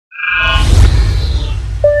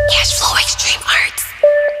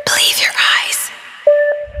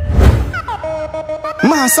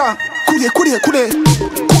dancer. Kude.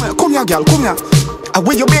 Come here, girl, come here.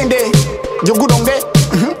 Where you been there? You good on there?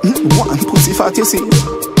 One pussy fat, you see.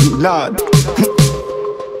 Lord.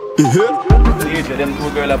 You hear? Them two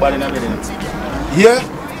girls are bad in a bed. Yeah,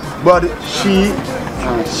 but she,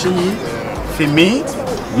 for me,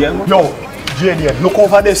 Yeah, man. yo, JD, look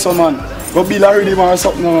over there, son, man. Go be Larry them or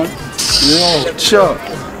something, man. Yo, sure.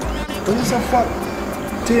 When you say fat,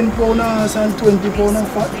 10 pounds and 20 pounds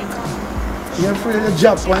of fat, you're afraid of the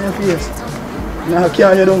jab on your face. Now,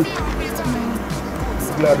 carry you down.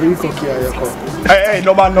 Glad Rico carry you come. Hey,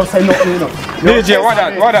 no man, no say nothing, you know. DJ, what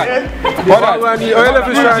that? Oh, you left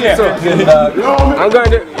the strand, so. I'm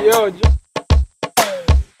going to, yo.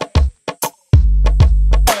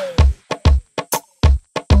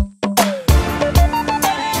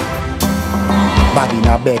 Body in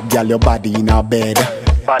a bed, girl, your body in a bed.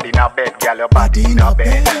 Body in a bed, girl, your body in a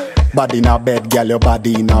bed. Body in a bed, girl, your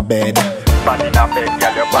body in a bed. Body in a bed,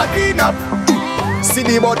 girl, your body in a bed. See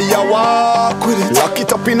the body you walk with it. Lock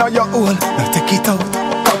it up in your hole, now take it out.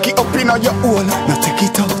 Cock it up in your hole, now take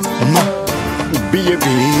it out. Baby,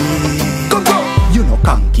 go. You no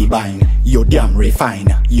concubine, you damn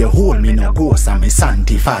refine. You hold me no ghost and me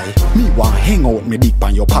sanctify. Me want hang out me deep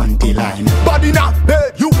on your panty line. Body na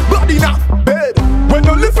bed, you body na bed. When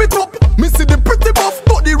you lift it up, me see the pretty buff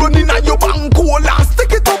body running at your bank hole and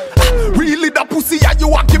stick it up. Really the pussy and you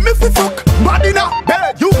want give me fi fuck. Body na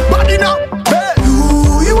bed, you body na bed.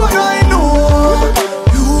 You and I know.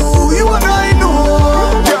 You and I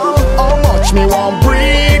know. Girl, how much me want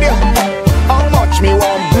breed? How much me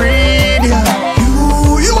want breed?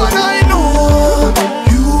 You and I know.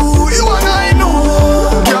 You and I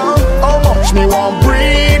know. Girl, how much me want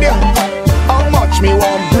breed? How much me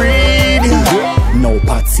want breed? No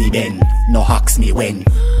patsy then, no hacks me when.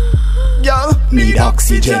 Girl, need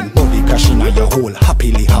oxygen. Body crashing on your hole,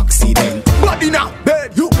 happily accident. Body na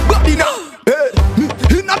bed, you body na bed.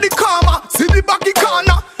 Inna the karma, see the baggy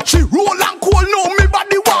corner. She roll and cold, know me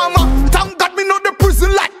body warmer. Thank God me know the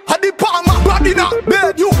prison like had the palmer. Body na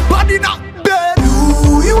bed, you body na bed.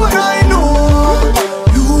 You and I know.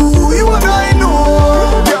 You and I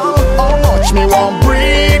know. Girl, how much me want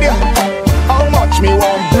breed? How much me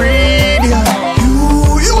want breed?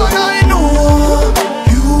 You and I know.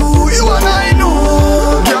 You and I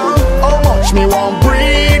know. Girl, how much me want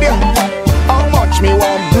breed? How much me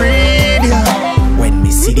want breed? When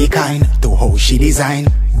me see the kind to how she design,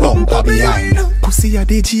 bumper behind. Pussy a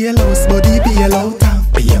the jailhouse, body be allowed time.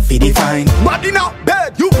 Pay for the fine. Body na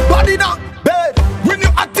bed, you body na bed. When you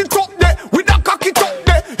at it up there, with a cocky top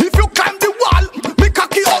there. If you climb the wall, me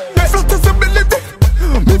cocky up there. Flexibility,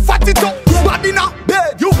 me fat it up. Body na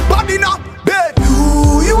bed, you body na bed.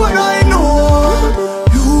 You and I know.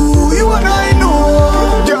 You and I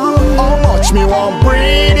know. Girl, how much me want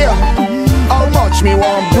breed? How much me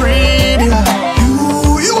want breed?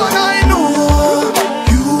 You and I know.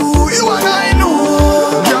 You and I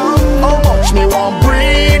know. Girl, how much me want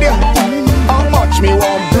breed? How much me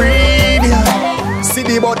want breed? See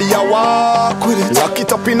the body you walk with it. Lock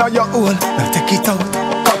it up in your hole, now take it out.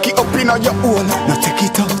 Cock it up in your hole, now take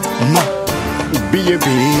it out. Baby,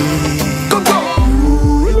 go.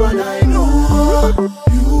 You and I know.